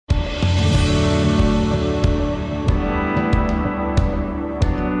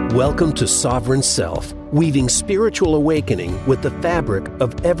Welcome to Sovereign Self, weaving spiritual awakening with the fabric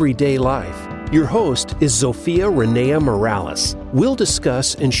of everyday life. Your host is Zofia Renea Morales. We'll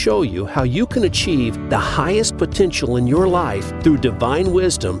discuss and show you how you can achieve the highest potential in your life through divine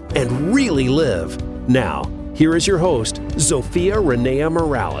wisdom and really live. Now, here is your host, Zofia Renea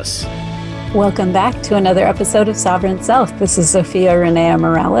Morales. Welcome back to another episode of Sovereign Self. This is Zofia Renea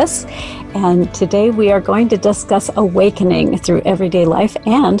Morales, and today we are going to discuss awakening through everyday life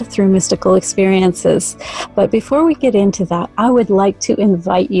and through mystical experiences. But before we get into that, I would like to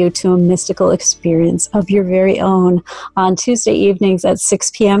invite you to a mystical experience of your very own on Tuesday evenings at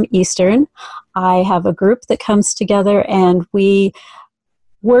 6 p.m. Eastern. I have a group that comes together and we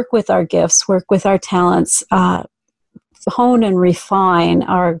work with our gifts, work with our talents, hone and refine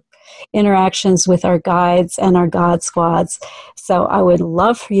our interactions with our guides and our God squads. So I would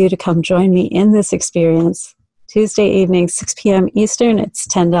love for you to come join me in this experience. Tuesday evening, 6 p.m. Eastern. It's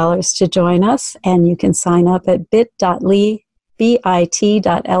 $10 to join us, and you can sign up at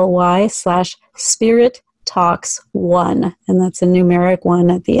bit.ly/spirittalks1, and that's a numeric 1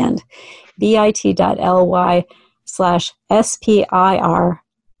 at the end.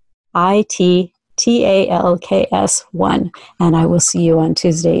 bit.ly/spirittalks1, and I will see you on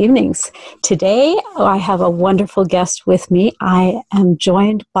Tuesday evenings. Today, I have a wonderful guest with me. I am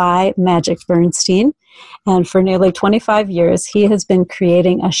joined by Magick Bernstein, and for nearly 25 years, he has been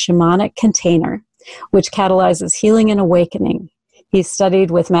creating a shamanic container which catalyzes healing and awakening. He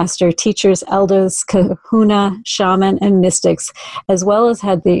studied with master teachers, elders, kahuna, shaman, and mystics, as well as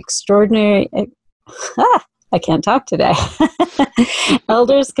had the extraordinary... I can't talk today.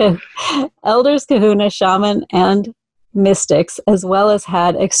 Elders, kahuna, shaman, and mystics, as well as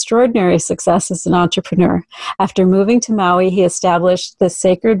had extraordinary success as an entrepreneur. After moving to Maui, he established the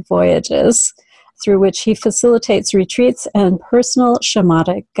Sacred Voyages, through which he facilitates retreats and personal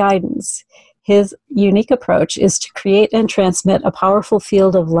shamanic guidance. His unique approach is to create and transmit a powerful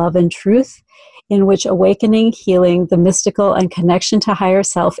field of love and truth, in which awakening, healing, the mystical, and connection to higher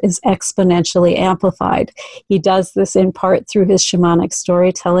self is exponentially amplified. He does this in part through his shamanic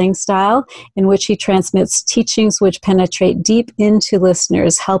storytelling style, in which he transmits teachings which penetrate deep into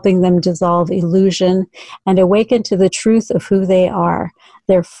listeners, helping them dissolve illusion and awaken to the truth of who they are,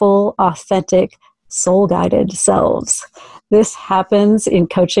 their full, authentic, soul-guided selves. This happens in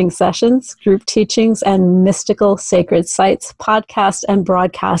coaching sessions, group teachings, and mystical sacred sites, podcasts, and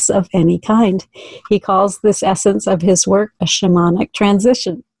broadcasts of any kind. He calls this essence of his work a shamanic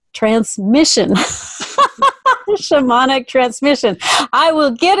transmission. Shamanic transmission. I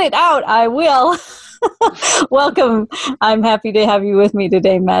will get it out. I will. Welcome. I'm happy to have you with me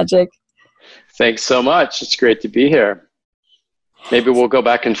today, Magick. Thanks so much. It's great to be here. Maybe we'll go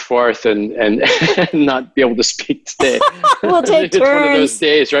back and forth and not be able to speak today. We'll take turns. It's one of those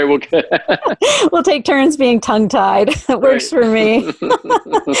days, right? We'll take turns being tongue-tied. It works for me.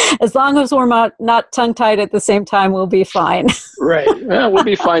 As long as we're not tongue-tied at the same time, we'll be fine. Right. Well, we'll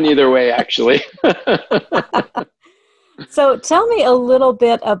be fine either way, actually. So tell me a little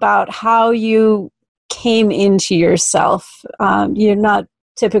bit about how you came into yourself. You're not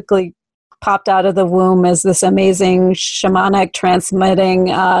typically popped out of the womb as this amazing shamanic transmitting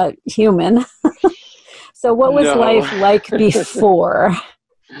human. So what was life like before?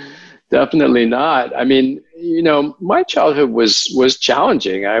 Definitely not. I mean, my childhood was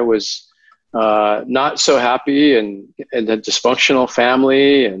challenging. I was not so happy and a dysfunctional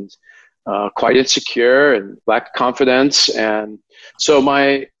family and quite insecure and lacked confidence. And so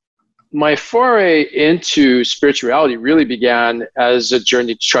my foray into spirituality really began as a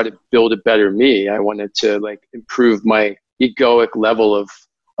journey to try to build a better me. I wanted to improve my egoic level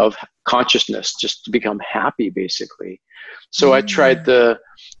of consciousness, just to become happy, basically. So I tried the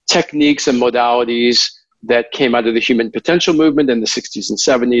techniques and modalities that came out of the human potential movement in the 60s and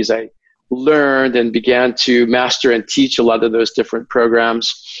 70s. I learned and began to master and teach a lot of those different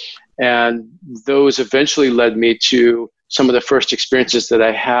programs. And those eventually led me to some of the first experiences that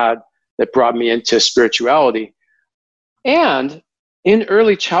I had that brought me into spirituality. And in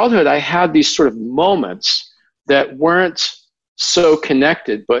early childhood, I had these sort of moments that weren't so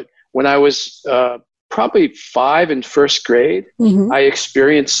connected. But when I was probably 5 in first grade, I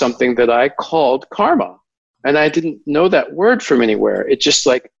experienced something that I called karma. And I didn't know that word from anywhere. It just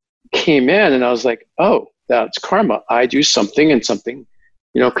came in and I was like, oh, that's karma. I do something and something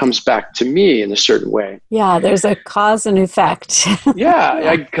comes back to me in a certain way. Yeah, there's a cause and effect. Yeah,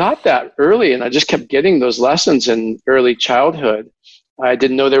 I got that early, and I just kept getting those lessons in early childhood. I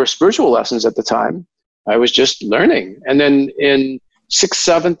didn't know there were spiritual lessons at the time. I was just learning. And then in 6th,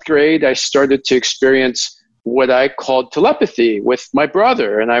 7th grade, I started to experience what I called telepathy with my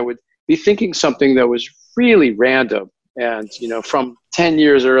brother. And I would be thinking something that was really random and, from 10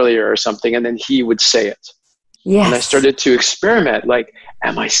 years earlier or something. And then he would say it. Yes. And I started to experiment, like,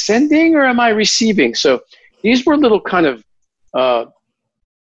 am I sending or am I receiving? So these were little kind of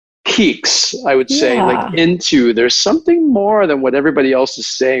peaks, I would say, like into there's something more than what everybody else is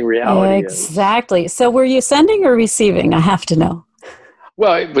saying reality is. Exactly. So were you sending or receiving? I have to know.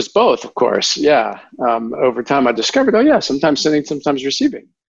 Well, it was both, of course. Yeah. Over time, I discovered, sometimes sending, sometimes receiving.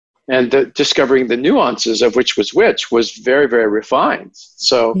 And discovering the nuances of which was very, very refined.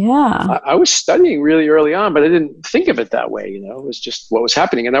 So I was studying really early on, but I didn't think of it that way. It was just what was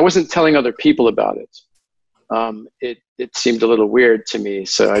happening. And I wasn't telling other people about it. It seemed a little weird to me.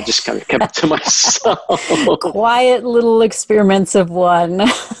 So I just kind of kept it to myself. Quiet little experiments of one.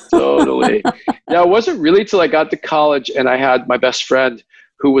 Totally. Yeah, it wasn't really till I got to college and I had my best friend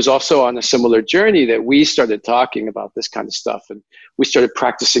who was also on a similar journey that we started talking about this kind of stuff. And we started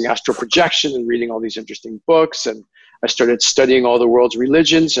practicing astral projection and reading all these interesting books. And I started studying all the world's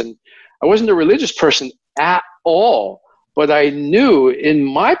religions. And I wasn't a religious person at all, but I knew in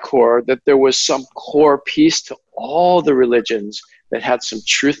my core that there was some core piece to all the religions that had some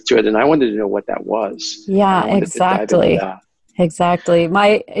truth to it. And I wanted to know what that was. Yeah, exactly. Exactly.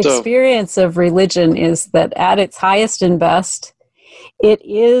 My experience of religion is that at its highest and best, it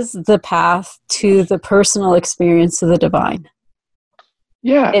is the path to the personal experience of the divine.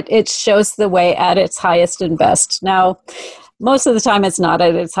 Yeah. It shows the way at its highest and best. Now, most of the time it's not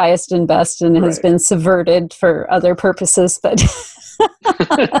at its highest and best and has been subverted for other purposes, but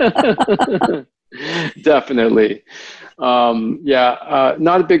definitely.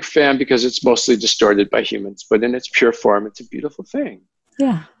 Not a big fan because it's mostly distorted by humans, but in its pure form, it's a beautiful thing.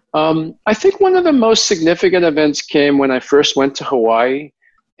 Yeah. I think one of the most significant events came when I first went to Hawaii,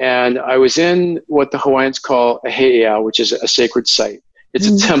 and I was in what the Hawaiians call a heiau, which is a sacred site. It's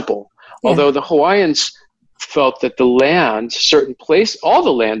a temple. Yeah. Although the Hawaiians felt that the land, all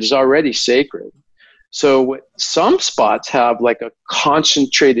the land is already sacred. So some spots have like a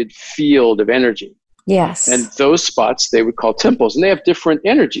concentrated field of energy. Yes. And those spots they would call temples, and they have different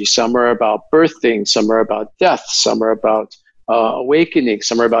energies. Some are about birthing, some are about death, some are about awakening,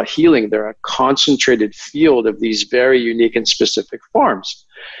 some are about healing. They're a concentrated field of these very unique and specific forms.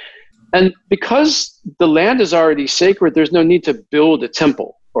 And because the land is already sacred, there's no need to build a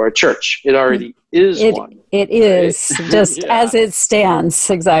temple or a church. It already is one. It is just as it stands.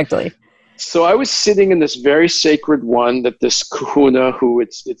 Exactly. So I was sitting in this very sacred one that this kahuna,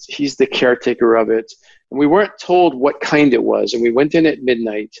 he's the caretaker of it. And we weren't told what kind it was. And we went in at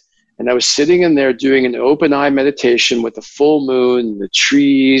midnight. And I was sitting in there doing an open eye meditation with the full moon, the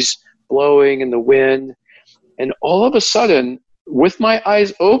trees blowing and the wind. And all of a sudden, with my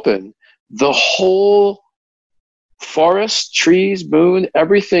eyes open, the whole forest, trees, moon,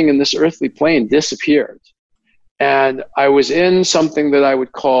 everything in this earthly plane disappeared. And I was in something that I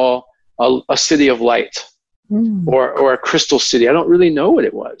would call a city of light or a crystal city. I don't really know what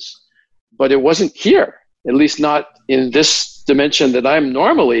it was, but it wasn't here, at least not in this dimension that I'm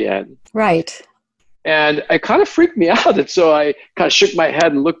normally in. Right. And it kind of freaked me out. And so I kind of shook my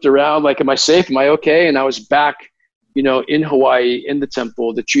head and looked around like, am I safe? Am I okay? And I was back, in Hawaii, in the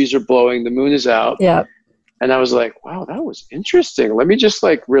temple. The trees are blowing. The moon is out. Yeah. And I was like, wow, that was interesting. Let me just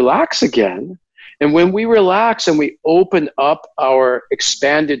relax again. And when we relax and we open up our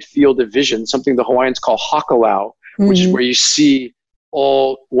expanded field of vision, something the Hawaiians call hakalau, which is where you see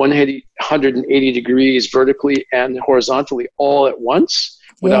all 180 degrees vertically and horizontally all at once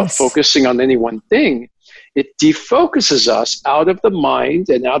without focusing on any one thing, it defocuses us out of the mind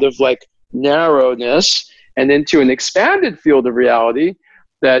and out of narrowness and into an expanded field of reality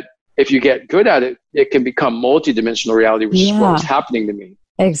that if you get good at it, it can become multidimensional reality, which is what was happening to me.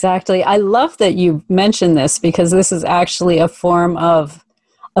 Exactly. I love that you mentioned this because this is actually a form of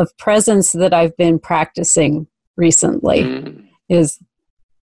presence that I've been practicing recently, is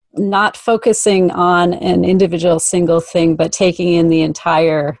not focusing on an individual single thing, but taking in the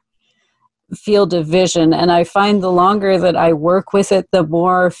entire field of vision. And I find the longer that I work with it, the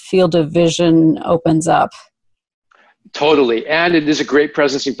more field of vision opens up. Totally. And it is a great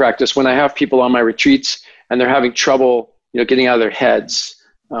presencing practice. When I have people on my retreats and they're having trouble, getting out of their heads,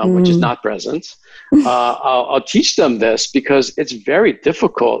 which is not presence, I'll teach them this because it's very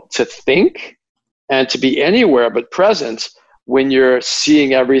difficult to think and to be anywhere but present when you're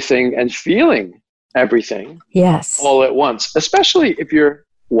seeing everything and feeling everything all at once, especially if you're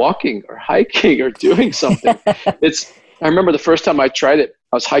walking or hiking or doing something. I remember the first time I tried it,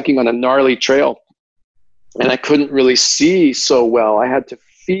 I was hiking on a gnarly trail and I couldn't really see so well. I had to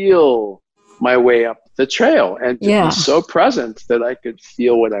feel my way up the trail and to be so present that I could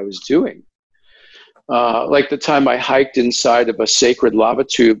feel what I was doing. Like the time I hiked inside of a sacred lava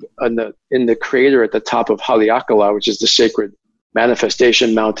tube in the crater at the top of Haleakala, which is the sacred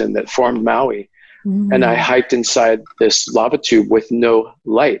manifestation mountain that formed Maui. And I hiked inside this lava tube with no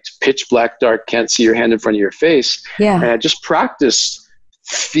light, pitch black, dark, can't see your hand in front of your face. And I just practiced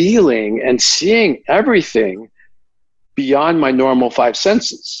feeling and seeing everything beyond my normal five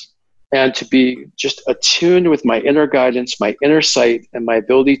senses, and to be just attuned with my inner guidance, my inner sight, and my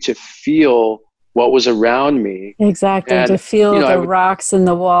ability to feel what was around me. Exactly. And to feel the rocks and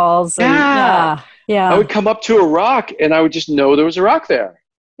the walls. And, I would come up to a rock and I would just know there was a rock there.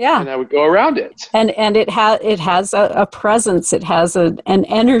 And I would go around it. And it has a presence. It has an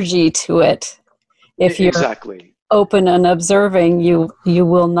energy to it. If you're open and observing, you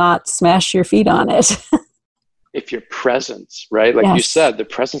will not smash your feet on it. If you're present, right? Like you said, the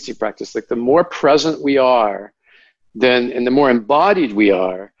presency practice, like the more present we are, and the more embodied we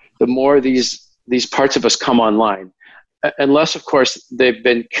are, the more these parts of us come online. Unless, of course, they've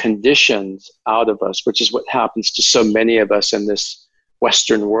been conditioned out of us, which is what happens to so many of us in this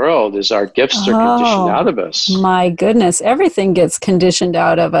Western world, is our gifts are conditioned out of us. My goodness, everything gets conditioned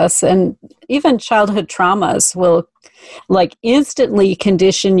out of us. And even childhood traumas will like instantly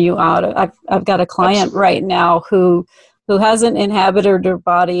condition you out of. I've got a client right now who hasn't inhabited her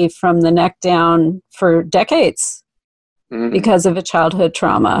body from the neck down for decades because of a childhood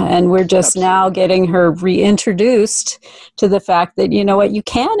trauma. And we're just now getting her reintroduced to the fact that, you know what, you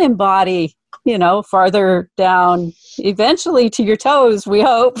can embody, you know, farther down, eventually to your toes, we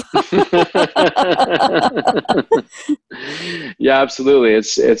hope. Yeah, absolutely.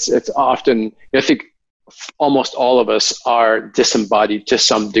 It's often, I think almost all of us are disembodied to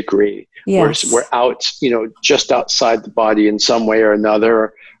some degree. Yes. We're out, you know, just outside the body in some way or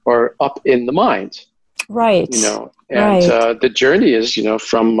another, or up in the mind. Right. You know, and the journey is, you know,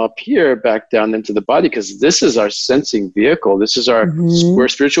 from up here back down into the body, because this is our sensing vehicle. This is we're a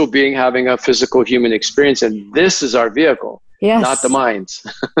spiritual being having a physical human experience, and this is our vehicle, not the mind.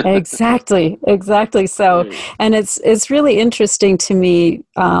 Exactly. So, and it's really interesting to me,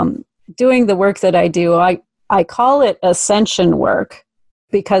 doing the work that I do. I call it ascension work,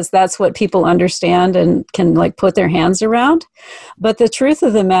 because that's what people understand and can like put their hands around. But the truth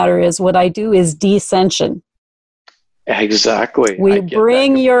of the matter is, what I do is descension. Exactly. We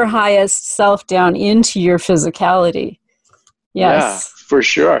bring your highest self down into your physicality. Yes. Yeah, for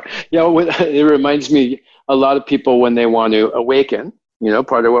sure. Yeah, it reminds me, a lot of people, when they want to awaken, you know,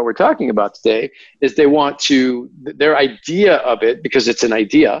 part of what we're talking about today is they want to, their idea of it, because it's an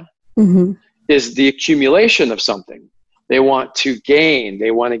idea, is the accumulation of something. They want to gain.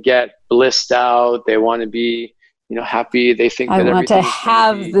 They want to get blissed out. They want to be, you know, happy. They think that I want to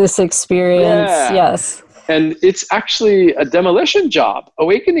have this experience. Yes. And it's actually a demolition job.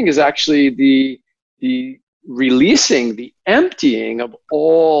 Awakening is actually the releasing, the emptying of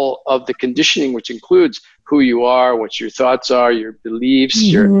all of the conditioning, which includes who you are, what your thoughts are, your beliefs,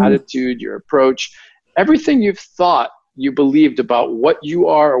 your attitude, your approach, everything you've thought you believed about what you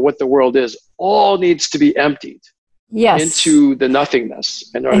are or what the world is, all needs to be emptied into the nothingness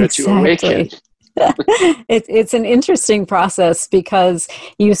in order to awaken. It's an interesting process, because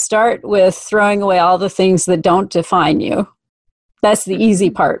you start with throwing away all the things that don't define you. That's the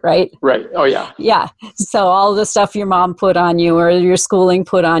easy part, right? Right. Oh, yeah. Yeah. So all the stuff your mom put on you, or your schooling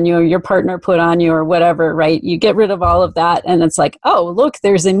put on you, or your partner put on you, or whatever, right? You get rid of all of that, and it's like, oh, look,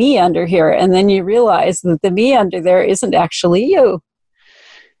 there's a me under here. And then you realize that the me under there isn't actually you.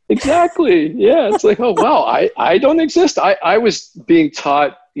 Exactly. Yeah. It's like, oh, wow, I don't exist. I was being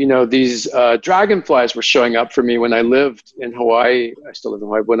taught, you know, these dragonflies were showing up for me when I lived in Hawaii. I still live in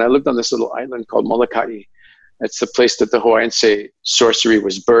Hawaii. When I lived on this little island called Molokai, it's the place that the Hawaiians say sorcery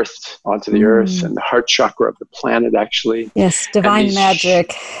was birthed onto the earth, and the heart chakra of the planet, actually. Yes, divine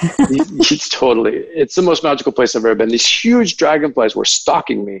magic. Totally. It's the most magical place I've ever been. These huge dragonflies were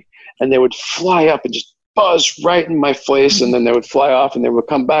stalking me, and they would fly up and just buzz right in my face, and then they would fly off, and they would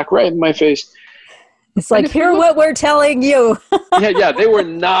come back right in my face. It's like, hear what we're telling you. Yeah, they were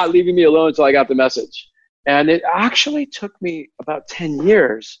not leaving me alone until I got the message. And it actually took me about 10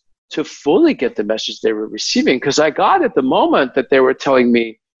 years to fully get the message they were receiving, because I got at the moment that they were telling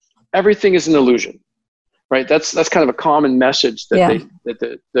me everything is an illusion, right? That's kind of a common message that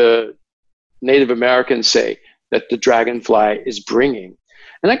the Native Americans say that the dragonfly is bringing.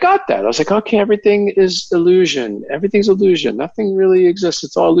 And I got that. I was like, okay, everything is illusion. Everything's illusion. Nothing really exists.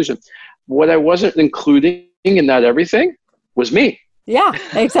 It's all illusion. What I wasn't including in that everything was me. Yeah,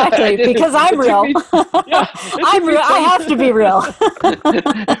 exactly. Because I'm real. I'm real. I have to be real.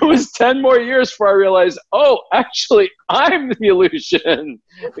 It was 10 more years before I realized, oh, actually, I'm the illusion,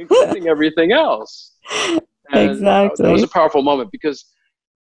 including everything else. And exactly. That was a powerful moment because,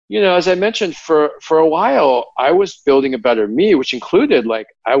 as I mentioned, for a while, I was building a better me, which included,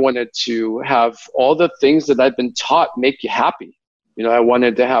 I wanted to have all the things that I've been taught make you happy. I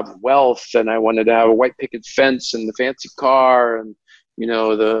wanted to have wealth, and I wanted to have a white picket fence and the fancy car, and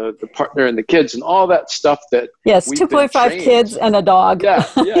the partner and the kids and all that stuff that 2.5 kids and a dog. Yeah,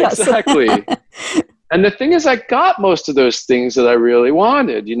 Yes. Exactly. And the thing is, I got most of those things that I really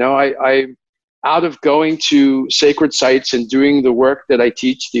wanted. I out of going to sacred sites and doing the work that I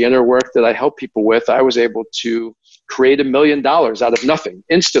teach, the inner work that I help people with, I was able to create $1 million out of nothing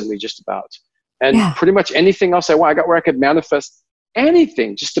instantly, just about. And pretty much anything else I want, I got where I could manifest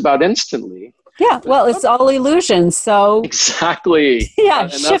anything just about instantly. Yeah, well, it's all illusion, so... Exactly. Yeah,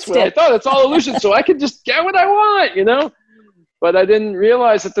 and that's what I thought. It's all illusion, so I could just get what I want, But I didn't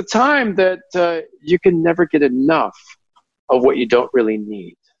realize at the time that you can never get enough of what you don't really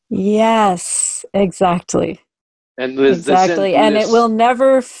need. Yes, exactly. And exactly, and it will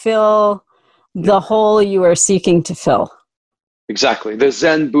never fill the hole you are seeking to fill. Exactly. The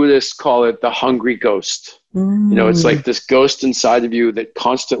Zen Buddhists call it the hungry ghost. It's like this ghost inside of you that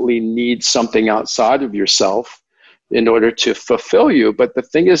constantly needs something outside of yourself in order to fulfill you. But the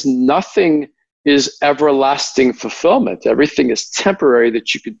thing is, nothing is everlasting fulfillment. Everything is temporary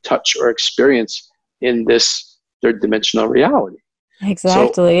that you could touch or experience in this third dimensional reality.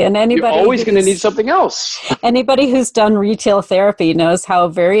 Exactly. So and anybody you're always going to need something else. Anybody who's done retail therapy knows how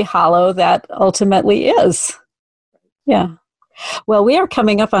very hollow that ultimately is. Yeah. Well, we are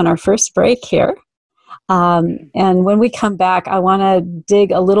coming up on our first break here. And when we come back, I want to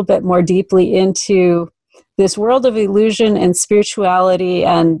dig a little bit more deeply into this world of illusion and spirituality.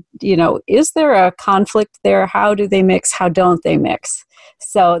 And, is there a conflict there? How do they mix? How don't they mix?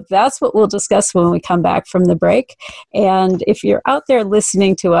 So that's what we'll discuss when we come back from the break. And if you're out there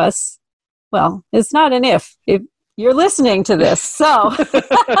listening to us, well, it's not an if you're listening to this. So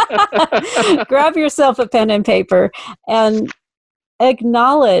grab yourself a pen and paper and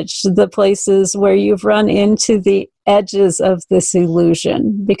acknowledge the places where you've run into the edges of this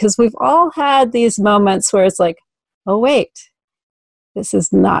illusion, because we've all had these moments where it's like, oh, wait, this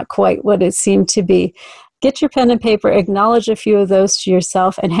is not quite what it seemed to be. Get your pen and paper, acknowledge a few of those to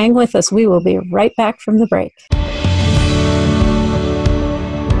yourself, and hang with us. We will be right back from the break.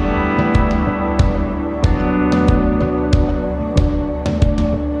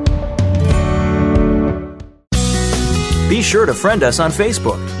 Be sure to friend us on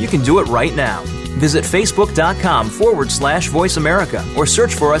Facebook. You can do it right now. Visit facebook.com/Voice America or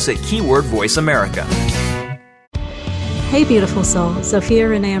search for us at keyword Voice America. Hey, beautiful soul. Zofia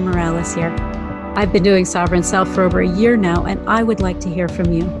Renea Morales here. I've been doing Sovereign Self for over a year now, and I would like to hear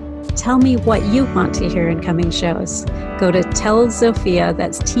from you. Tell me what you want to hear in coming shows. Go to Tell Zofia,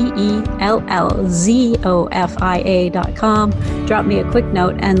 that's TELLZOFIA.com. Drop me a quick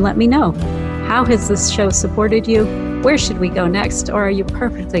note and let me know. How has this show supported you? Where should we go next? Or are you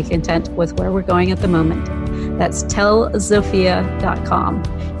perfectly content with where we're going at the moment? That's tellzofia.com.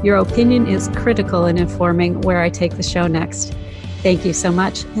 Your opinion is critical in informing where I take the show next. Thank you so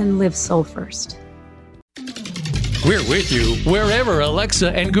much, and live soul first. We're with you wherever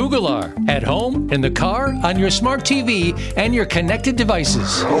Alexa and Google are. At home, in the car, on your smart TV, and your connected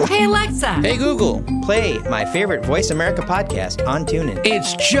devices. Hey, Alexa. Hey, Google. Play my favorite Voice America podcast on TuneIn.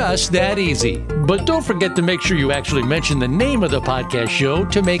 It's just that easy. But don't forget to make sure you actually mention the name of the podcast show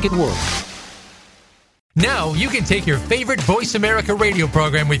to make it work. Now you can take your favorite Voice America radio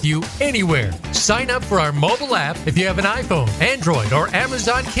program with you anywhere. Sign up for our mobile app if you have an iPhone, Android, or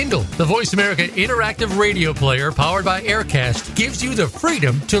Amazon Kindle. The Voice America interactive radio player powered by Aircast gives you the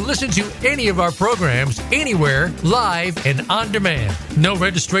freedom to listen to any of our programs anywhere, live and on demand. No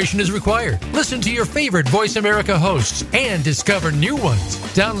registration is required. Listen to your favorite Voice America hosts and discover new ones.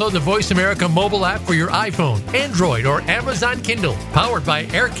 Download the Voice America mobile app for your iPhone, Android, or Amazon Kindle, powered by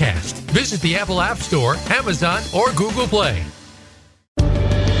Aircast. Visit the Apple App Store, Amazon, or Google Play.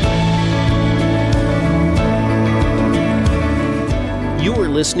 You are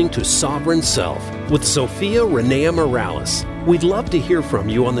listening to Sovereign Self with Zofia Renea Morales. We'd love to hear from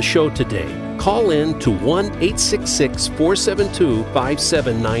you on the show today. Call in to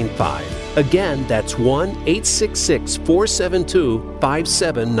 1-866-472-5795. Again, that's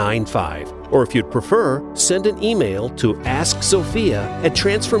 1-866-472-5795. Or if you'd prefer, send an email to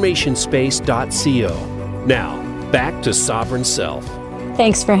askzofia@transformationspace.co. Now, back to Sovereign Self.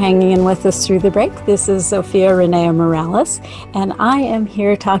 Thanks for hanging in with us through the break. This is Zofia Renea Morales, and I am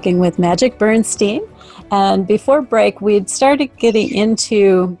here talking with Magick Bernstein. And before break, we'd started getting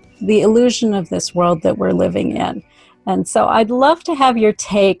into the illusion of this world that we're living in. And so I'd love to have your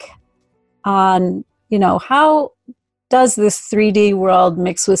take on, how does this 3D world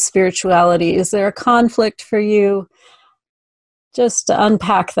mix with spirituality? Is there a conflict for you? Just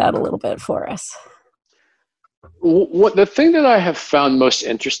unpack that a little bit for us. The thing that I have found most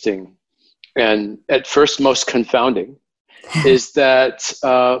interesting and at first most confounding is that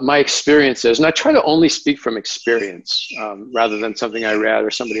my experiences, and I try to only speak from experience rather than something I read or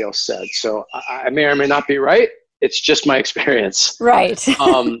somebody else said. So I may or may not be right. It's just my experience. Right.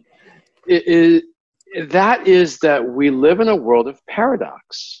 That is that we live in a world of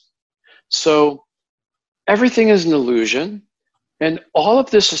paradox. So everything is an illusion, and all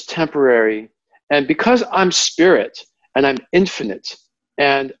of this is temporary. And because I'm spirit and I'm infinite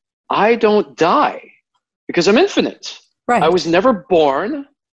and I don't die because I'm infinite. Right. I was never born.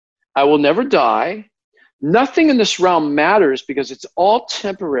 I will never die. Nothing in this realm matters because it's all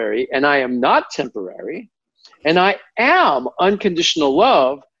temporary and I am not temporary. And I am unconditional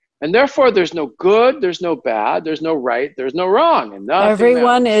love. And therefore there's no good, there's no bad, there's no right, there's no wrong. And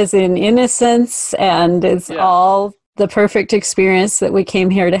everyone is in innocence and it's all the perfect experience that we came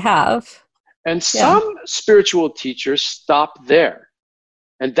here to have. And some spiritual teachers stop there.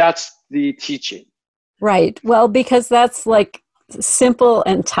 And that's the teaching. Right. Well, because that's like simple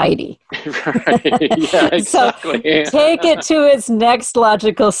and tidy. Right. Yeah, exactly. So take it to its next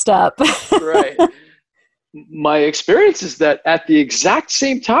logical step. Right. My experience is that at the exact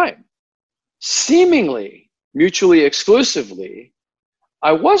same time, seemingly mutually exclusively,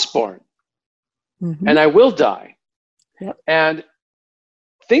 I was born and I will die. Yep. And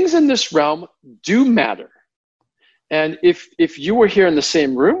things in this realm do matter. And if you were here in the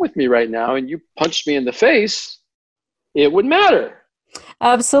same room with me right now and you punched me in the face, it would matter.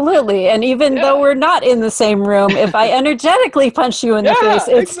 Absolutely. And even though we're not in the same room, if I energetically punch you in the face,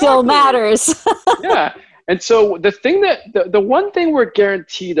 it still matters. Yeah. And so the one thing we're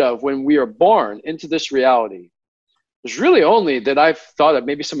guaranteed of when we are born into this reality is really only that I've thought of,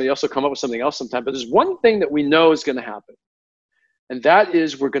 maybe somebody else will come up with something else sometime, but there's one thing that we know is going to happen. And that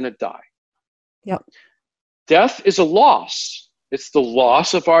is we're going to die. Yep. Death is a loss. It's the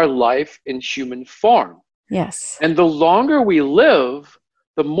loss of our life in human form. Yes. And the longer we live,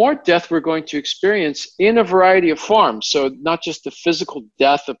 the more death we're going to experience in a variety of forms. So not just the physical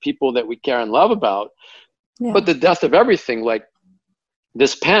death of people that we care and love about, but the death of everything. Like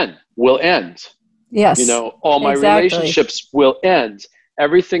this pen will end. Yes. All my relationships will end.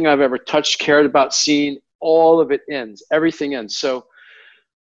 Everything I've ever touched, cared about, seen, all of it ends. Everything ends. So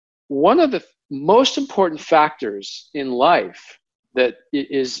one of the most important factors in life that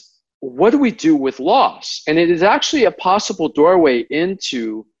is, what do we do with loss? And it is actually a possible doorway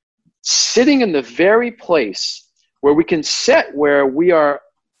into sitting in the very place where we can sit where we are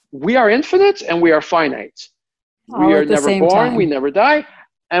infinite and we are finite. We are never born, we never die,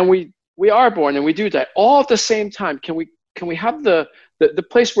 and we are born and we do die all at the same time. Can we have the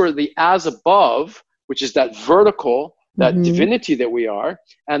place where the as above, which is that vertical, that divinity that we are,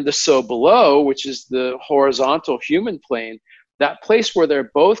 and the so below, which is the horizontal human plane, that place where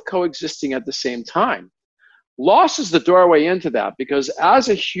they're both coexisting at the same time. Loss is the doorway into that, because as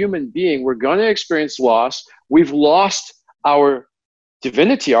a human being, we're going to experience loss. We've lost our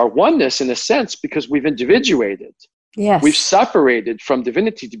divinity, our oneness in a sense, because we've individuated. Yes. We've separated from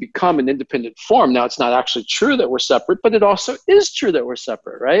divinity to become an independent form. Now, it's not actually true that we're separate, but it also is true that we're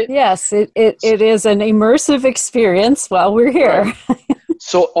separate, right? Yes, it is an immersive experience while we're here. Right.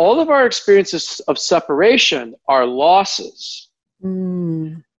 So all of our experiences of separation are losses.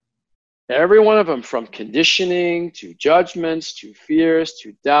 Every one of them, from conditioning to judgments to fears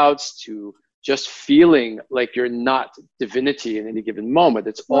to doubts to just feeling like you're not divinity in any given moment.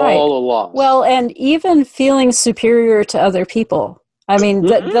 It's all a loss. Well, and even feeling superior to other people. I mean,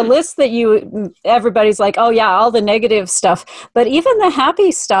 the list that everybody's like, oh yeah, all the negative stuff. But even the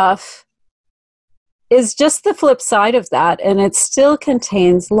happy stuff is just the flip side of that. And it still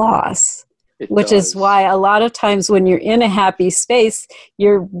contains loss, which is why a lot of times when you're in a happy space,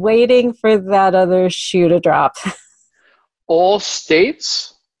 you're waiting for that other shoe to drop. All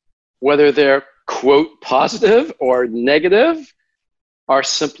states, whether they're, quote, positive or negative, are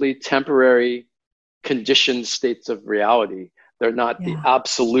simply temporary conditioned states of reality. They're not the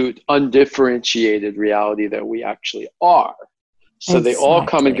absolute undifferentiated reality that we actually are. So they all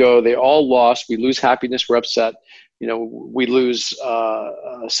come and go. They all lost. We lose happiness. We're upset. We lose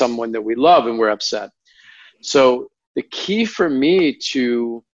someone that we love and we're upset. So the key for me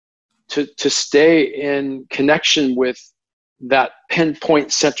to stay in connection with that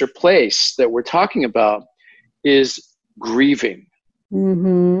pinpoint center place that we're talking about is grieving.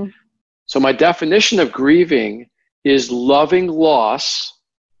 Mm-hmm. So my definition of grieving is loving loss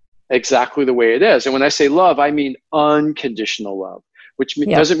exactly the way it is. And when I say love, I mean unconditional love, which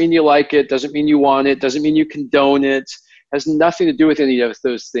doesn't mean you like it, doesn't mean you want it, doesn't mean you condone it, has nothing to do with any of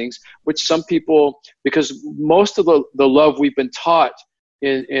those things, which some people, because most of the love we've been taught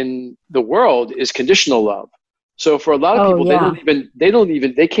in the world is conditional love. So for a lot of people,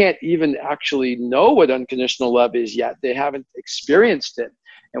 they can't even actually know what unconditional love is yet. They haven't experienced it.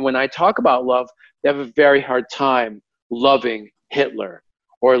 And when I talk about love, they have a very hard time loving Hitler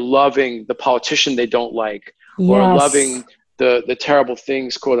or loving the politician they don't like, or loving the terrible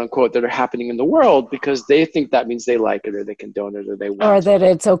things, quote unquote, that are happening in the world, because they think that means they like it or they condone it or they want it. Or that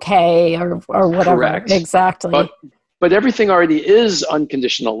it's okay or whatever. Correct. Exactly. But everything already is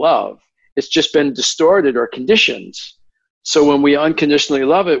unconditional love. It's just been distorted or conditioned. So when we unconditionally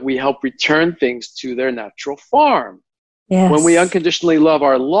love it, we help return things to their natural form. Yes. When we unconditionally love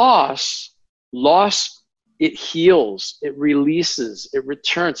our loss, it heals, it releases, it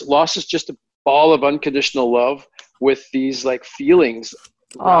returns. Loss is just a ball of unconditional love with these like feelings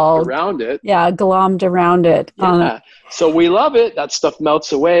wrapped around it. Yeah, glommed around it. Yeah. So we love it, that stuff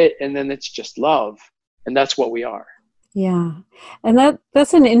melts away, and then it's just love. And that's what we are. Yeah. And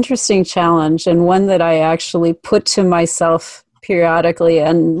that's an interesting challenge, and one that I actually put to myself periodically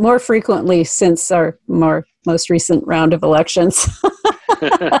and more frequently since our most recent round of elections.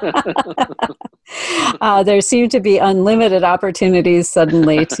 There seem to be unlimited opportunities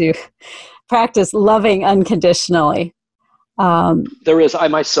suddenly to practice loving unconditionally. There is. I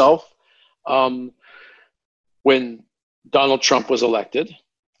myself, when Donald Trump was elected,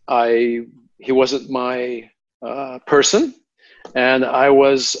 he wasn't my person, and I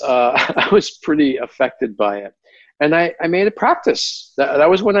was pretty affected by it. And I made a practice. That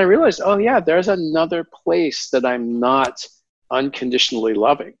was when I realized, oh yeah, there's another place that I'm not unconditionally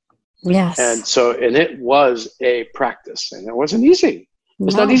loving. Yes. And it was a practice, and it wasn't easy.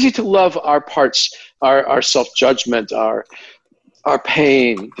 It's not easy to love our parts, our self-judgment, our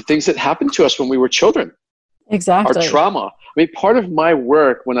pain, the things that happened to us when we were children. Exactly. Our trauma. I mean, part of my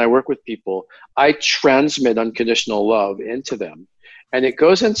work, when I work with people, I transmit unconditional love into them. And it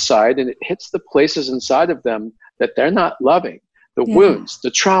goes inside and it hits the places inside of them that they're not loving, the wounds,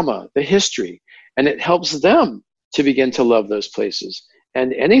 the trauma, the history. And it helps them to begin to love those places.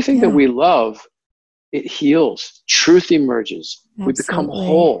 And anything that we love, it heals. Truth emerges. Absolutely. We become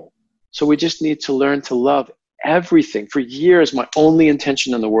whole. So we just need to learn to love everything. For years, my only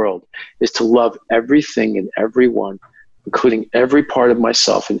intention in the world is to love everything and everyone, including every part of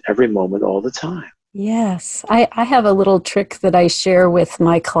myself in every moment all the time. Yes. I have a little trick that I share with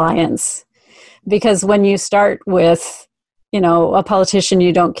my clients, because when you start with, a politician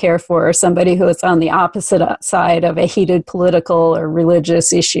you don't care for, or somebody who is on the opposite side of a heated political or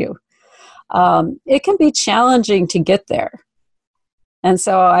religious issue, it can be challenging to get there. And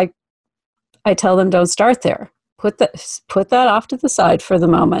so I tell them, don't start there. Put that off to the side for the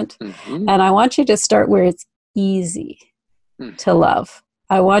moment. Mm-hmm. And I want you to start where it's easy to love.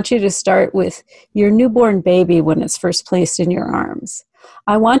 I want you to start with your newborn baby when it's first placed in your arms.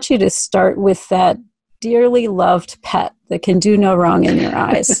 I want you to start with that dearly loved pet that can do no wrong in your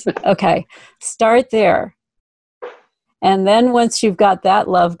eyes. Okay, start there. And then once you've got that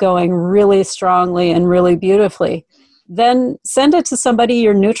love going really strongly and really beautifully, then send it to somebody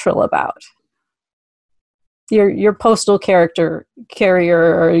you're neutral about. Your postal carrier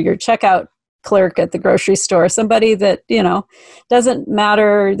or your checkout clerk at the grocery store, somebody that, doesn't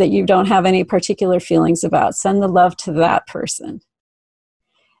matter, that you don't have any particular feelings about. Send the love to that person.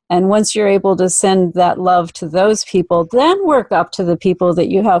 And once you're able to send that love to those people, then work up to the people that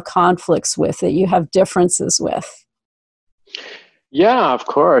you have conflicts with, that you have differences with. Yeah, of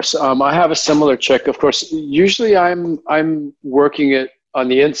course. I have a similar trick. Of course, usually I'm working it on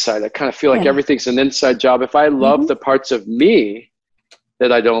the inside. I kind of feel like everything's an inside job. If I love the parts of me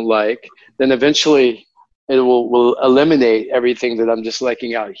that I don't like, then eventually it will eliminate everything that I'm just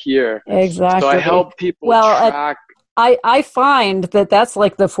liking out here. Exactly. So I help people track. I find that that's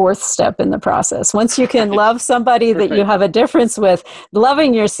like the fourth step in the process. Once you can love somebody that you have a difference with,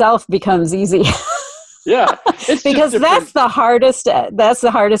 loving yourself becomes easy. Yeah. Because that's the hardest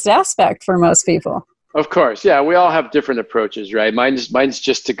aspect for most people. Of course. Yeah. We all have different approaches, right? Mine's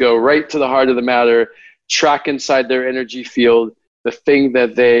just to go right to the heart of the matter, track inside their energy field, the thing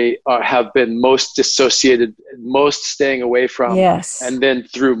that they have been most dissociated, most staying away from. Yes. And then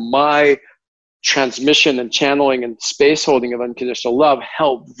through my transmission and channeling and space holding of unconditional love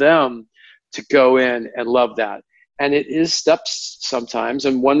help them to go in and love that. And it is steps sometimes.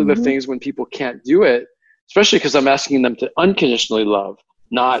 And one of the things when people can't do it, especially because I'm asking them to unconditionally love,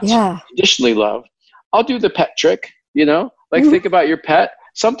 not conditionally love, I'll do the pet trick, like think about your pet.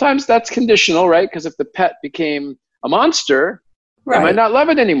 Sometimes that's conditional, right? Because if the pet became a monster, I might not love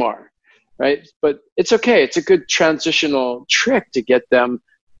it anymore, right? But it's okay. It's a good transitional trick to get them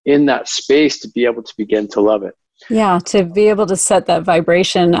in that space to be able to begin to love it. Yeah, to be able to set that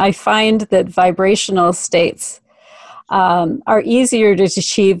vibration. I find that vibrational states are easier to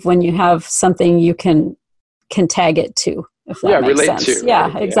achieve when you have something you can tag it to, if that makes relate sense. to.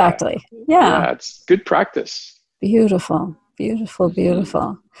 Yeah, Right? exactly. Yeah, it's good practice. Beautiful, beautiful,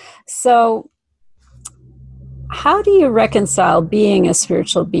 beautiful. So how do you reconcile being a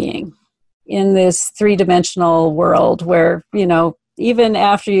spiritual being in this three-dimensional world where, even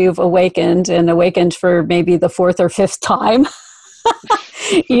after you've awakened for maybe the fourth or fifth time,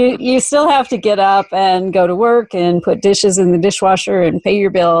 you still have to get up and go to work and put dishes in the dishwasher and pay your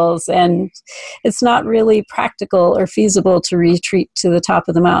bills. And it's not really practical or feasible to retreat to the top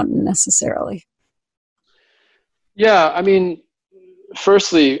of the mountain necessarily. Yeah, I mean,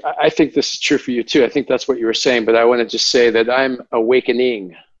 firstly, I think this is true for you too. I think that's what you were saying, but I want to just say that I'm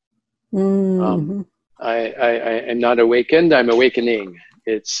awakening. I am not awakened, I'm awakening.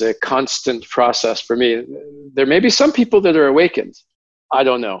 It's a constant process for me. There may be some people that are awakened. I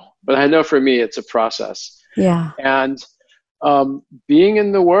don't know. But I know for me, it's a process. Yeah. And being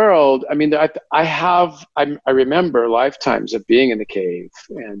in the world, I mean, I remember lifetimes of being in the cave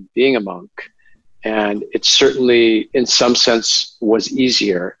and being a monk. And it certainly, in some sense, was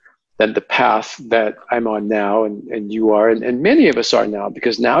easier than the path that I'm on now and you are, and many of us are now,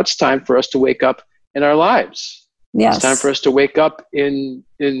 because now it's time for us to wake up in our lives. Yes. It's time for us to wake up in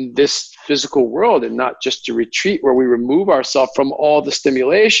this physical world and not just to retreat where we remove ourselves from all the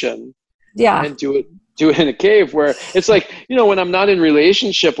stimulation and do it in a cave where it's like, when I'm not in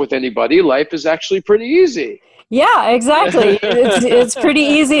relationship with anybody, life is actually pretty easy. Yeah, exactly. It's pretty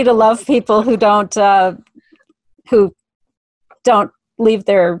easy to love people who don't leave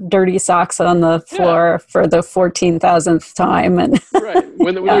their dirty socks on the floor for the 14,000th time. And right.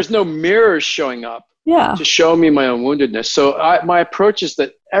 When there's no mirrors showing up to show me my own woundedness. So my approach is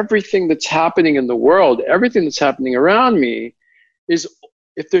that everything that's happening in the world, everything that's happening around me is,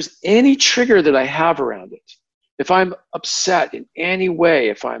 if there's any trigger that I have around it, if I'm upset in any way,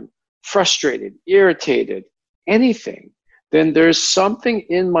 if I'm frustrated, irritated, anything, then there's something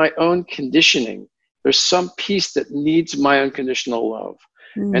in my own conditioning. There's some piece that needs my unconditional love.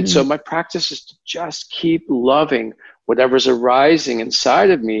 And so my practice is to just keep loving whatever's arising inside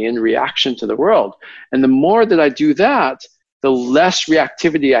of me in reaction to the world. And the more that I do that, the less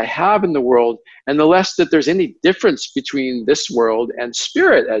reactivity I have in the world, and the less that there's any difference between this world and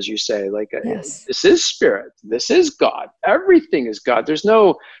spirit, as you say. Like, this is spirit. This is God. Everything is God. There's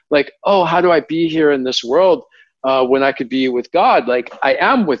no like, oh, how do I be here in this world when I could be with God? Like, I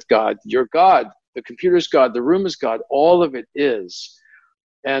am with God. You're God. The computer's God. The room is God. All of it is.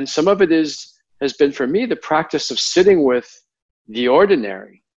 And some of it has been for me the practice of sitting with the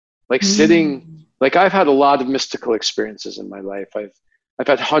ordinary, like sitting. Like, I've had a lot of mystical experiences in my life. I've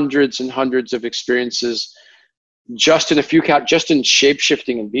had hundreds and hundreds of experiences just in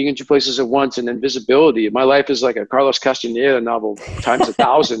shape-shifting and being in two places at once and invisibility. My life is like a Carlos Castaneda novel times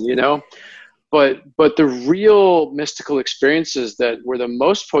 1,000, But the real mystical experiences that were the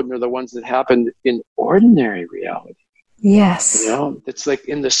most potent are the ones that happened in ordinary reality. Yes. It's like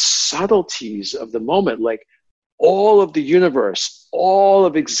in the subtleties of the moment, like all of the universe, all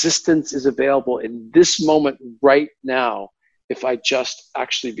of existence is available in this moment right now if I just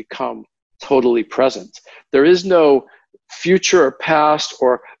actually become totally present. There is no future or past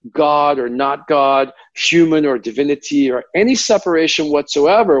or God or not God, human or divinity or any separation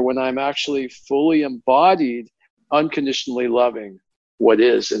whatsoever when I'm actually fully embodied, unconditionally loving what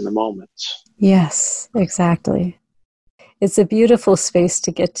is in the moment. Yes, exactly. It's a beautiful space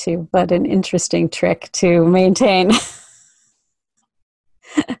to get to, but an interesting trick to maintain.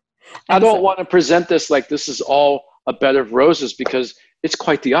 I don't want to present this like this is all a bed of roses, because it's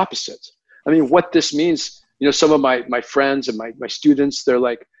quite the opposite. I mean, what this means, some of my friends and my students, they're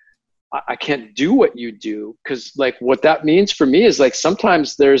like, I can't do what you do, because like what that means for me is like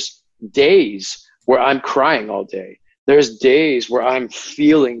sometimes there's days where I'm crying all day. There's days where I'm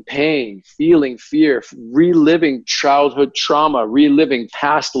feeling pain, feeling fear, reliving childhood trauma, reliving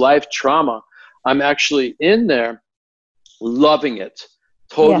past life trauma. I'm actually in there loving it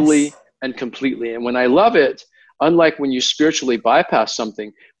totally and completely. And when I love it, Unlike when you spiritually bypass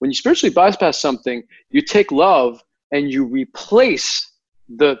something. When you spiritually bypass something, you take love and you replace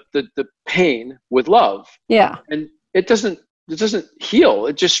the pain with love. Yeah. And it doesn't heal.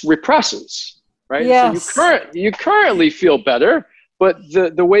 It just represses, right? Yes. So you currently feel better, but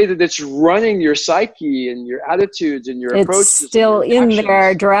the way that it's running your psyche and your attitudes and your approaches, it's still in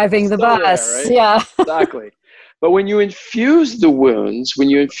there driving the bus. There, right? Yeah. Exactly. But when you infuse the wounds, when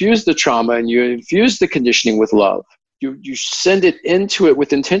you infuse the trauma and you infuse the conditioning with love, you send it into it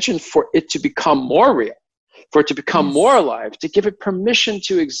with intention for it to become more real, for it to become more alive, to give it permission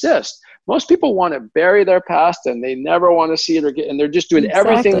to exist. Most people want to bury their past and they never want to see it and they're just doing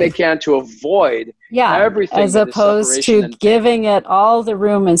everything they can to avoid everything. As opposed to giving it all the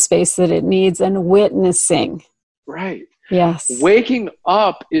room and space that it needs and witnessing. Right. Yes. Waking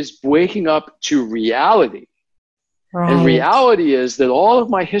up is waking up to reality. Right. And reality is that all of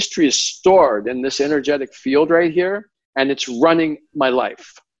my history is stored in this energetic field right here, and it's running my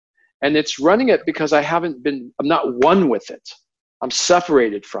life. And it's running it because I'm not one with it. I'm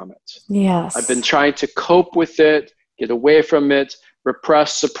separated from it. Yes. I've been trying to cope with it, get away from it,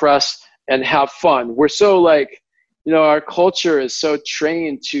 repress, suppress, and have fun. We're so our culture is so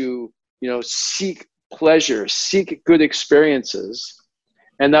trained to, seek pleasure, seek good experiences.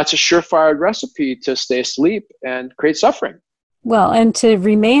 And that's a surefire recipe to stay asleep and create suffering. Well, and to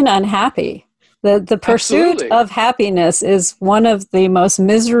remain unhappy. The pursuit of happiness is one of the most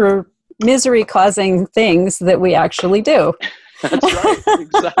misery-causing things that we actually do. That's right.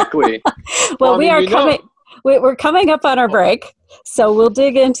 Exactly. Well, we're coming up on our break, so we'll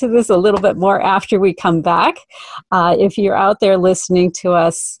dig into this a little bit more after we come back. If you're out there listening to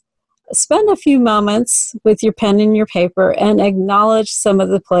us, spend a few moments with your pen and your paper and acknowledge some of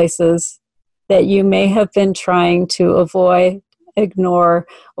the places that you may have been trying to avoid, ignore,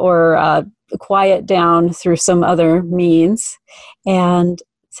 or quiet down through some other means. And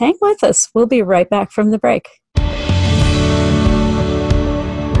hang with us. We'll be right back from the break.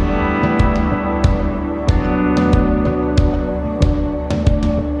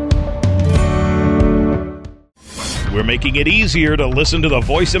 We're making it easier to listen to the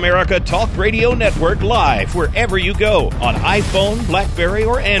Voice America Talk Radio Network live wherever you go on iPhone, BlackBerry,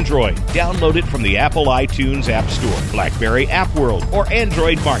 or Android. Download it from the Apple iTunes App Store, BlackBerry App World, or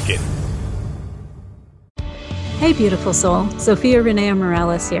Android Market. Hey, beautiful soul. Zofia Renea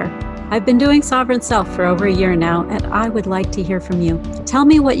Morales here. I've been doing Sovereign Self for over a year now, and I would like to hear from you. Tell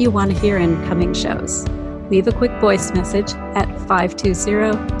me what you want to hear in coming shows. Leave a quick voice message at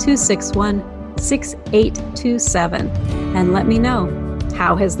 520-261-6827 and let me know,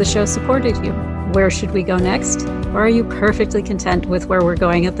 how has the show supported you? Where should we go next? Or are you perfectly content with where we're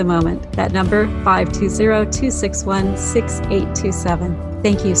going at the moment? That number, 520-261-6827.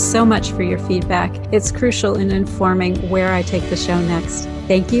 Thank you so much for your feedback. It's crucial in informing where I take the show next.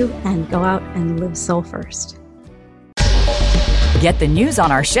 Thank you, and go out and live soul first. Get the news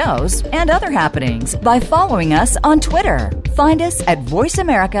on our shows and other happenings by following us on Twitter. Find us at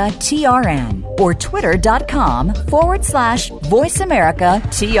VoiceAmericaTRN or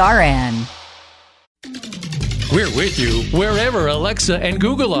twitter.com/VoiceAmericaTRN. We're with you wherever Alexa and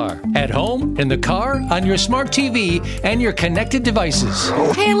Google are. At home, in the car, on your smart TV, and your connected devices.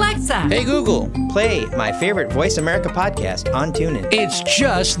 Hey, Alexa. Hey, Google. Play my favorite Voice America podcast on TuneIn. It's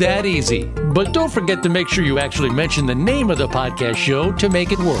just that easy. But don't forget to make sure you actually mention the name of the podcast show to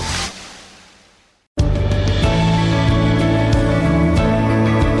make it work.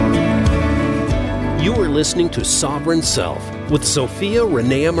 You are listening to Sovereign Self with Zofia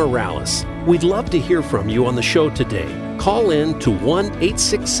Renea Morales. We'd love to hear from you on the show today. Call in to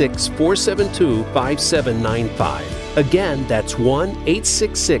 1-866-472-5795. Again, that's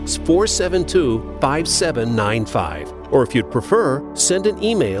 1-866-472-5795. Or if you'd prefer, send an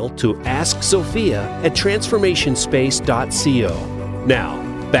email to askzofia@transformationspace.co. Now,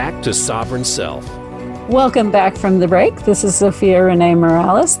 back to Sovereign Self. Welcome back from the break. This is Zofia Renea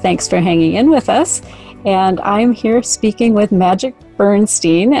Morales. Thanks for hanging in with us. And I'm here speaking with Magick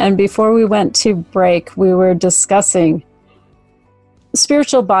Bernstein. And before we went to break, we were discussing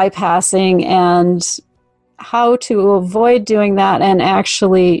spiritual bypassing and how to avoid doing that and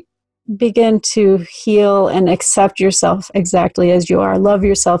actually begin to heal and accept yourself exactly as you are, love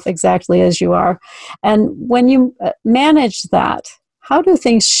yourself exactly as you are. And when you manage that, how do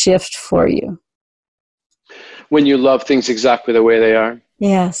things shift for you? When you love things exactly the way they are?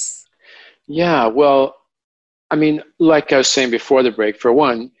 Yes. Yeah, well, I mean, like I was saying before the break, for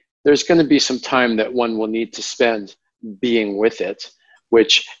one, there's going to be some time that one will need to spend being with it,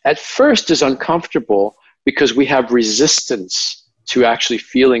 which at first is uncomfortable because we have resistance to actually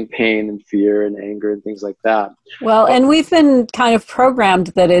feeling pain and fear and anger and things like that. Well, and we've been kind of programmed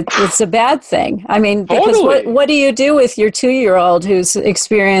that it's a bad thing. I mean, because Totally. what do you do with your 2-year-old who's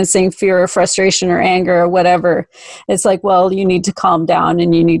experiencing fear or frustration or anger or whatever? It's like, well, you need to calm down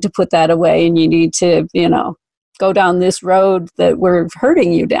and you need to put that away and you need to, go down this road that we're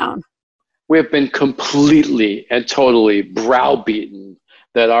hurting you down. We have been completely and totally browbeaten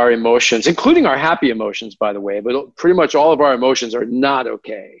that our emotions, including our happy emotions, by the way, but pretty much all of our emotions are not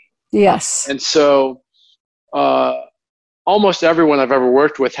okay. Yes. And so almost everyone I've ever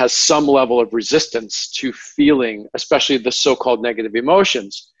worked with has some level of resistance to feeling, especially the so-called negative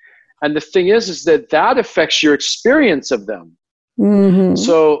emotions. And the thing is that affects your experience of them. Mm-hmm.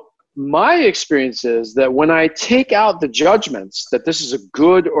 So my experience is that when I take out the judgments that this is a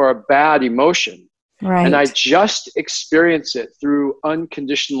good or a bad emotion, right, and I just experience it through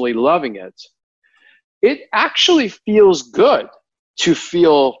unconditionally loving it, it actually feels good to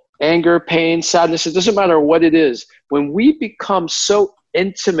feel anger, pain, sadness. It doesn't matter what it is. When we become so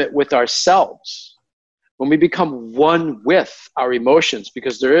intimate with ourselves, when we become one with our emotions,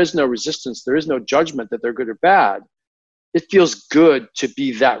 because there is no resistance, there is no judgment that they're good or bad, it feels good to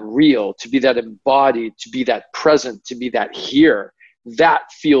be that real, to be that embodied, to be that present, to be that here.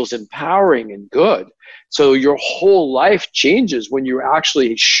 That feels empowering and good. So your whole life changes when you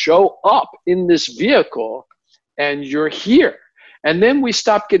actually show up in this vehicle and you're here. And then we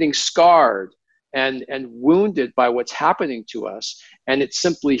stop getting scarred and wounded by what's happening to us, and it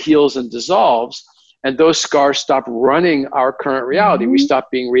simply heals and dissolves. And those scars stop running our current reality. We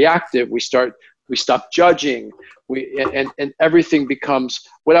stop being reactive. We stop judging. And everything becomes,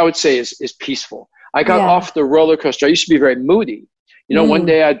 what I would say is peaceful. I got off the roller coaster. I used to be very moody. One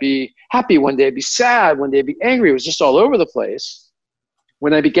day I'd be happy, one day I'd be sad, one day I'd be angry. It was just all over the place.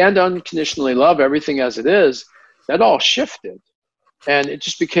 When I began to unconditionally love everything as it is, that all shifted. And it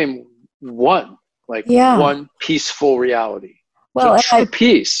just became one peaceful reality. Well, so true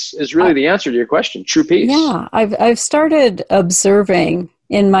peace is really the answer to your question, true peace. Yeah, I've started observing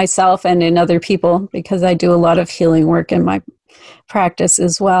in myself and in other people, because I do a lot of healing work in my practice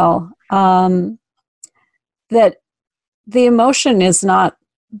as well, that the emotion is not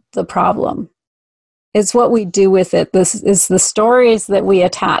the problem. It's what we do with it. This is the stories that we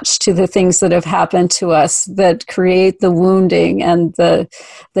attach to the things that have happened to us that create the wounding and the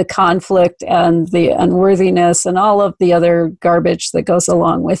conflict and the unworthiness and all of the other garbage that goes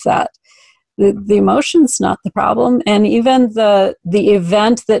along with that. The emotion's not the problem, and even the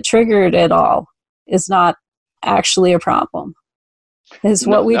event that triggered it all is not actually a problem. Is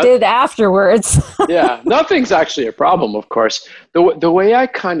what we did afterwards. Yeah, nothing's actually a problem, of course. The way I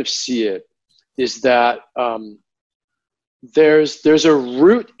kind of see it is that there's a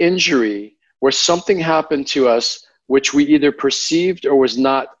root injury where something happened to us which we either perceived or was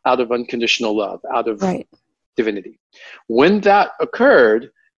not out of unconditional love, out of divinity. When that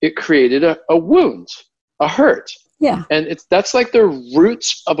occurred, it created a wound, a hurt. Yeah. And that's like the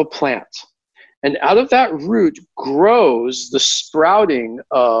roots of a plant. And out of that root grows the sprouting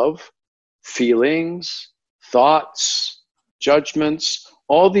of feelings, thoughts, judgments,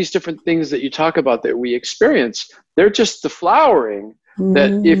 all these different things that you talk about that we experience. They're just the flowering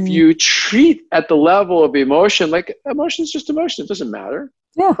that if you treat at the level of emotion, like emotion is just emotion, it doesn't matter.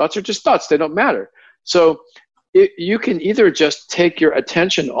 Yeah. Thoughts are just thoughts, they don't matter. So you can either just take your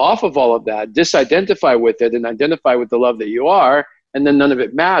attention off of all of that, disidentify with it, and identify with the love that you are, and then none of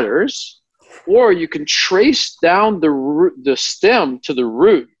it matters. Or you can trace down the stem to the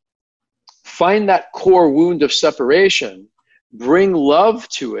root, find that core wound of separation, bring love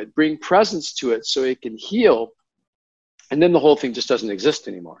to it, bring presence to it so it can heal, and then the whole thing just doesn't exist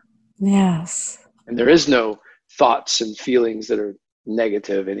anymore. Yes. And there is no thoughts and feelings that are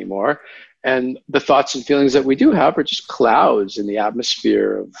negative anymore. And the thoughts and feelings that we do have are just clouds in the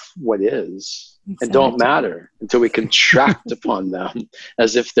atmosphere of what is. Exactly. And don't matter until we contract upon them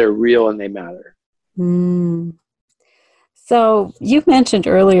as if they're real and they matter. So you mentioned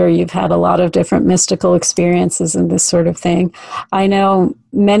earlier you've had a lot of different mystical experiences and this sort of thing. I know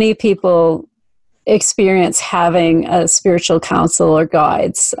many people experience having a spiritual counsel or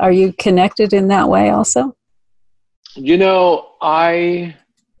guides. Are you connected in that way also?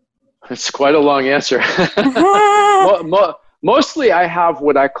 It's quite a long answer. Mostly I have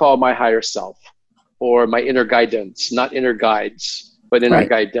what I call my higher self, or my inner guidance, not inner guides, but inner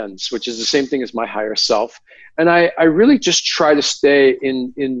guidance, which is the same thing as my higher self. And I really just try to stay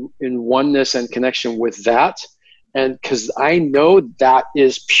in oneness and connection with that. And because I know that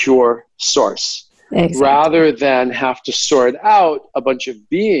is pure source. rather than have to sort out a bunch of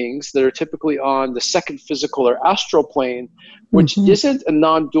beings that are typically on the second physical or astral plane, which isn't a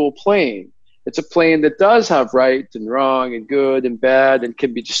non-dual plane. It's a plane that does have right and wrong and good and bad and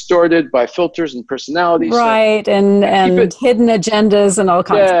can be distorted by filters and personalities. Right, and hidden agendas and all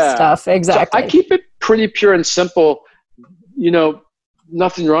kinds of stuff. Exactly. So I keep it pretty pure and simple.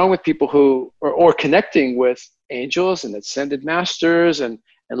 Nothing wrong with people who or connecting with angels and ascended masters and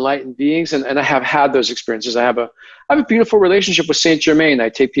enlightened beings. And I have had those experiences. I have a beautiful relationship with Saint Germain. I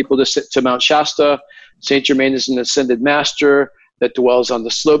take people to Mount Shasta. Saint Germain is an ascended master that dwells on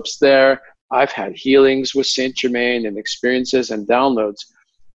the slopes there. I've had healings with Saint Germain and experiences and downloads,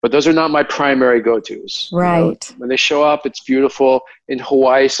 but those are not my primary go-tos. Right. When they show up, it's beautiful. In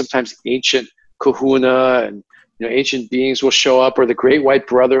Hawaii, sometimes ancient kahuna and ancient beings will show up, or the Great White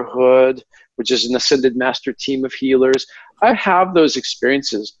Brotherhood, which is an ascended master team of healers. I have those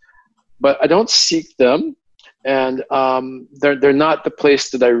experiences, but I don't seek them, and they're not the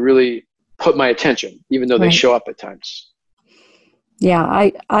place that I really put my attention, even though they show up at times. Yeah,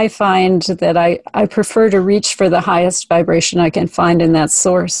 I find that I prefer to reach for the highest vibration I can find in that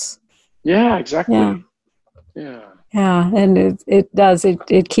source. Yeah, exactly. Yeah, and it does.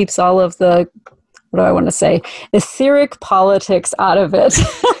 It keeps all of the, what do I want to say, etheric politics out of it.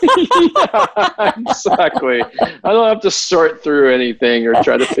 Yeah, exactly. I don't have to sort through anything or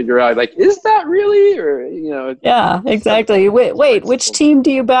try to figure out, like, is that really? Or, Yeah, exactly. Wait, which team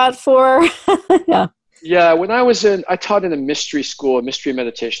do you bat for? Yeah. Yeah, when I taught in a mystery school, a mystery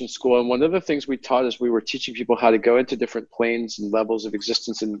meditation school, and one of the things we taught is we were teaching people how to go into different planes and levels of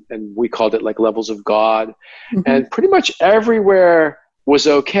existence, and we called it like levels of God. And pretty much everywhere was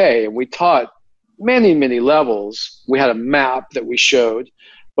okay, and we taught many, many levels. We had a map that we showed,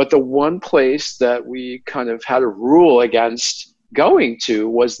 but the one place that we kind of had a rule against going to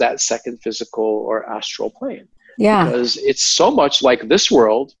was that second physical or astral plane. Yeah. Because it's so much like this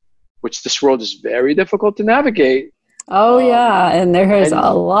world, which this world is very difficult to navigate. Oh, yeah. And there is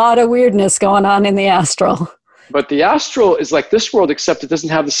a lot of weirdness going on in the astral. But the astral is like this world, except it doesn't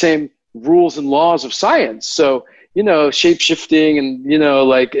have the same rules and laws of science. So, shape-shifting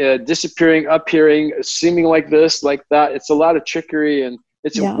and, disappearing, appearing, seeming like this, like that. It's a lot of trickery, and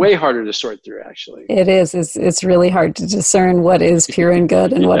it's way harder to sort through, actually. It is. It's really hard to discern what is pure and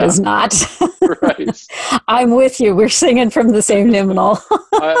good and what is not. Right. I'm with you. We're singing from the same hymnal.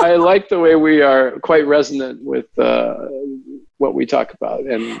 I like the way we are quite resonant with what we talk about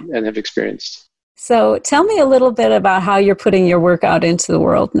and have experienced. So tell me a little bit about how you're putting your work out into the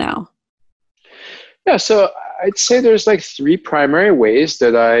world now. Yeah, so I'd say there's like three primary ways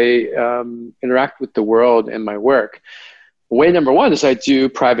that I interact with the world in my work. Way number one is I do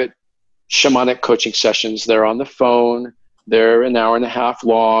private shamanic coaching sessions. They're on the phone. They're an hour and a half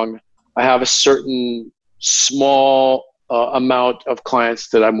long. I have a certain small amount of clients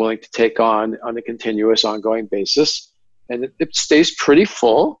that I'm willing to take on a continuous, ongoing basis. And it stays pretty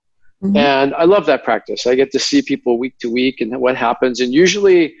full. And I love that practice. I get to see people week to week and what happens. And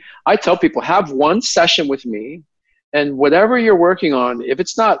usually I tell people, have one session with me, and whatever you're working on, if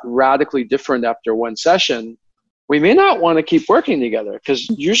it's not radically different after one session, we may not want to keep working together, because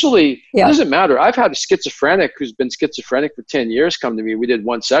usually it doesn't matter. I've had a schizophrenic who's been schizophrenic for 10 years come to me. We did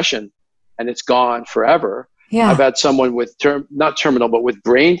one session and it's gone forever. Yeah. I've had someone with not terminal, but with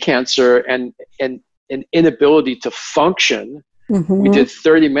brain cancer and an inability to function. We did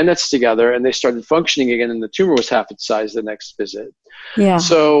 30 minutes together and they started functioning again, and the tumor was half its size the next visit. Yeah.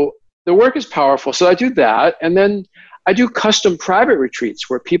 So the work is powerful. So I do that. And then I do custom private retreats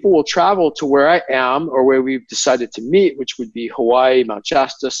where people will travel to where I am or where we've decided to meet, which would be Hawaii, Mount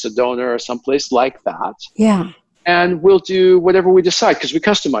Shasta, Sedona, or someplace like that. Yeah. And we'll do whatever we decide, because we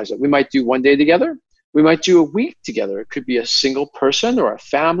customize it. We might do one day together. We might do a week together. It could be a single person or a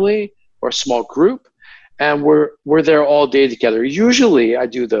family or a small group. And we're there all day together. Usually I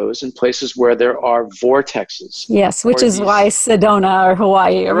do those in places where there are vortexes. Yes, which is why Sedona or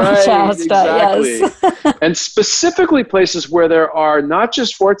Hawaii or Mount Shasta. Exactly. Yes. And specifically places where there are not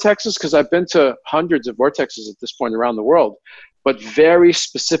just vortexes, because I've been to hundreds of vortexes at this point around the world, but very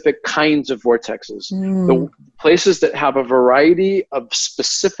specific kinds of vortexes. The places that have a variety of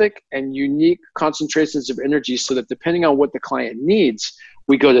specific and unique concentrations of energy, so that depending on what the client needs,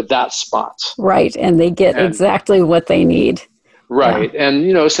 we go to that spot. Right, and they get exactly what they need. Right, yeah.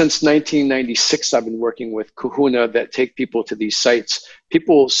 And since 1996, I've been working with kahuna that take people to these sites.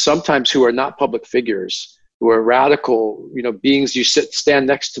 People sometimes who are not public figures, who are radical, beings. You stand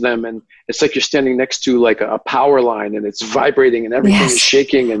next to them, and it's like you're standing next to like a power line, and it's vibrating, and everything is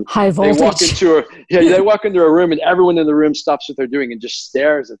shaking. And high voltage. They walk into a room, and everyone in the room stops what they're doing and just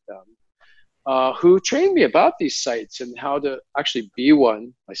stares at them. who trained me about these sites and how to actually be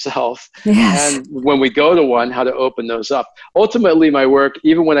one myself. Yes. And when we go to one, how to open those up. Ultimately, my work,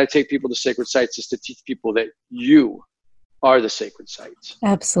 even when I take people to sacred sites, is to teach people that you are the sacred sites.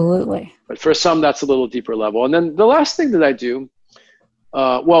 Absolutely. But for some, that's a little deeper level. And then the last thing that I do,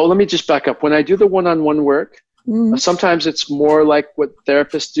 well, let me just back up. When I do the one-on-one work, sometimes it's more like what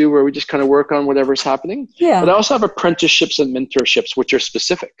therapists do, where we just kind of work on whatever's happening. Yeah. But I also have apprenticeships and mentorships, which are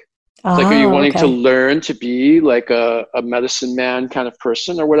specific. It's like, are you wanting to learn to be like a medicine man kind of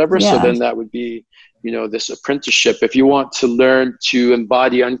person or whatever? Yeah. So then that would be, this apprenticeship. If you want to learn to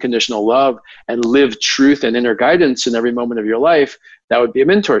embody unconditional love and live truth and inner guidance in every moment of your life, that would be a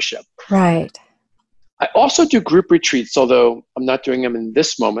mentorship. Right. I also do group retreats, although I'm not doing them in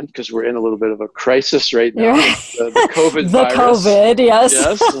this moment because we're in a little bit of a crisis right now. Right. The COVID virus. COVID, yes.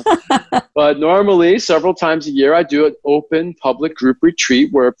 Yes. But normally, several times a year, I do an open public group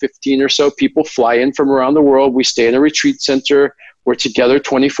retreat where 15 or so people fly in from around the world. We stay in a retreat center. We're together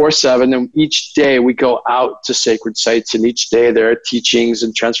 24/7. And each day we go out to sacred sites. And each day there are teachings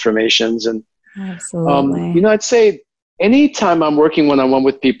and transformations. And absolutely. I'd say, anytime I'm working one-on-one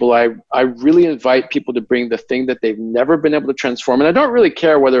with people, I really invite people to bring the thing that they've never been able to transform. And I don't really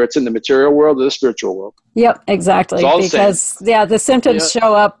care whether it's in the material world or the spiritual world. Yep, exactly. Because, the symptoms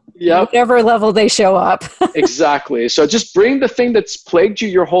show up whatever level they show up. Exactly. So just bring the thing that's plagued you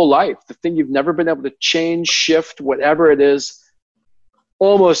your whole life, the thing you've never been able to change, shift, whatever it is.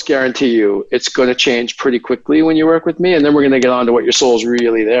 Almost guarantee you it's going to change pretty quickly when you work with me. And then we're going to get on to what your soul's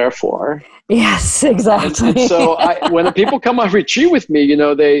really there for. Yes, exactly. And so when people come on retreat with me,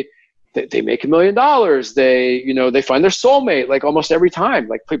 they make $1 million. They find their soulmate, like almost every time.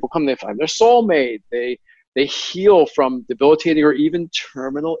 Like people come, they find their soulmate. They heal from debilitating or even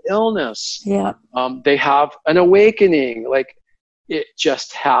terminal illness. Yeah. They have an awakening. Like it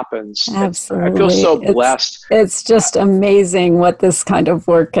just happens. Absolutely. I feel so blessed. It's just amazing what this kind of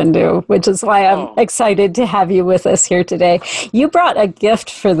work can do, which is why I'm excited to have you with us here today. You brought a gift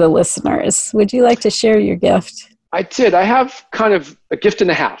for the listeners. Would you like to share your gift? I did. I have kind of a gift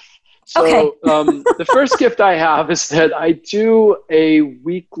and a half. So the first gift I have is that I do a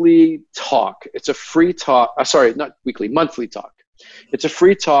weekly talk. It's a free talk. Not weekly, monthly talk. It's a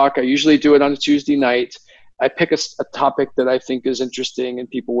free talk. I usually do it on a Tuesday night. I pick a topic that I think is interesting and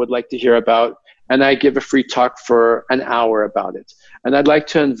people would like to hear about, and I give a free talk for an hour about it. And I'd like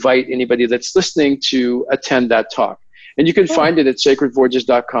to invite anybody that's listening to attend that talk. And you can find it at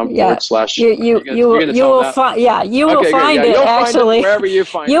sacredvoyages.com /. You will find it actually. Wherever you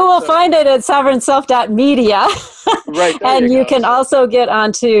find it. You will find it at sovereignself.media. Right. And you can also get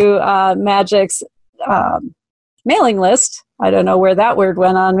onto Magick's mailing list. I don't know where that word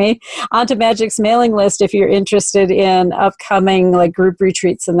went on me. Onto Magick's mailing list if you're interested in upcoming like group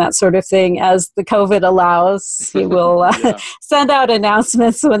retreats and that sort of thing. As the COVID allows, he will send out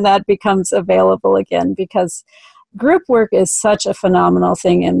announcements when that becomes available again, because group work is such a phenomenal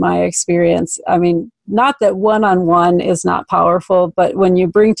thing in my experience. I mean, not that one-on-one is not powerful, but when you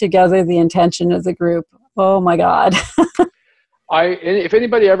bring together the intention of the group, oh my God. If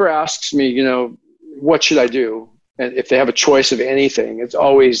anybody ever asks me, what should I do? And if they have a choice of anything, it's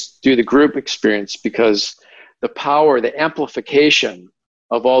always do the group experience, because the power, the amplification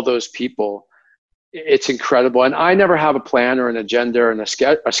of all those people, it's incredible. And I never have a plan or an agenda or a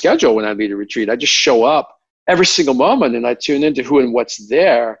schedule when I lead a retreat. I just show up every single moment and I tune into who and what's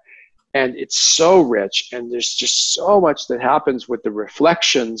there. And it's so rich. And there's just so much that happens with the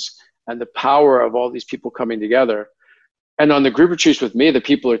reflections and the power of all these people coming together. And on the group retreats with me, the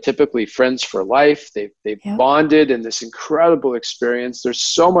people are typically friends for life. They've bonded in this incredible experience. There's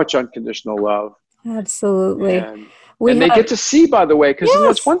so much unconditional love. Absolutely. And they get to see, by the way, because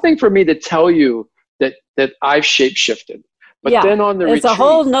it's one thing for me to tell you that I've shape-shifted. But then on the retreat, it's a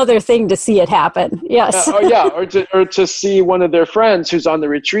whole nother thing to see it happen. Yes. Or to see one of their friends who's on the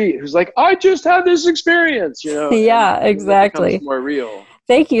retreat who's like, I just had this experience, Yeah, exactly. It becomes more real.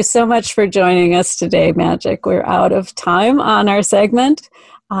 Thank you so much for joining us today, Magick. We're out of time on our segment,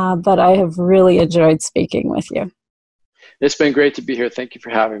 but I have really enjoyed speaking with you. It's been great to be here. Thank you for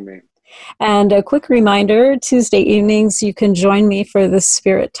having me. And a quick reminder, Tuesday evenings, you can join me for the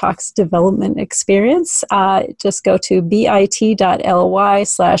Spirit Talks Development Experience. Just go to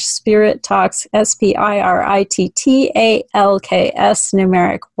bit.ly/Spirit Talks, SPIRITTALKS,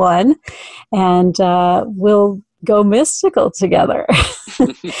 numeric 1, and we'll go mystical together.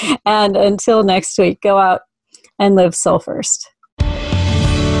 And until next week, go out and live soul first.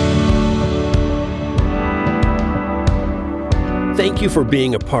 Thank you for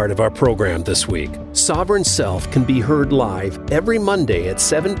being a part of our program this week. Sovereign Self can be heard live every Monday at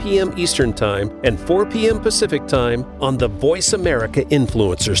 7 p.m. Eastern Time and 4 p.m. Pacific Time on the Voice America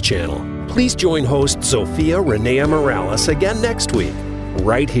Influencers channel. Please join host Zofia Renea Morales again next week,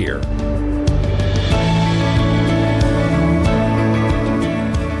 right here.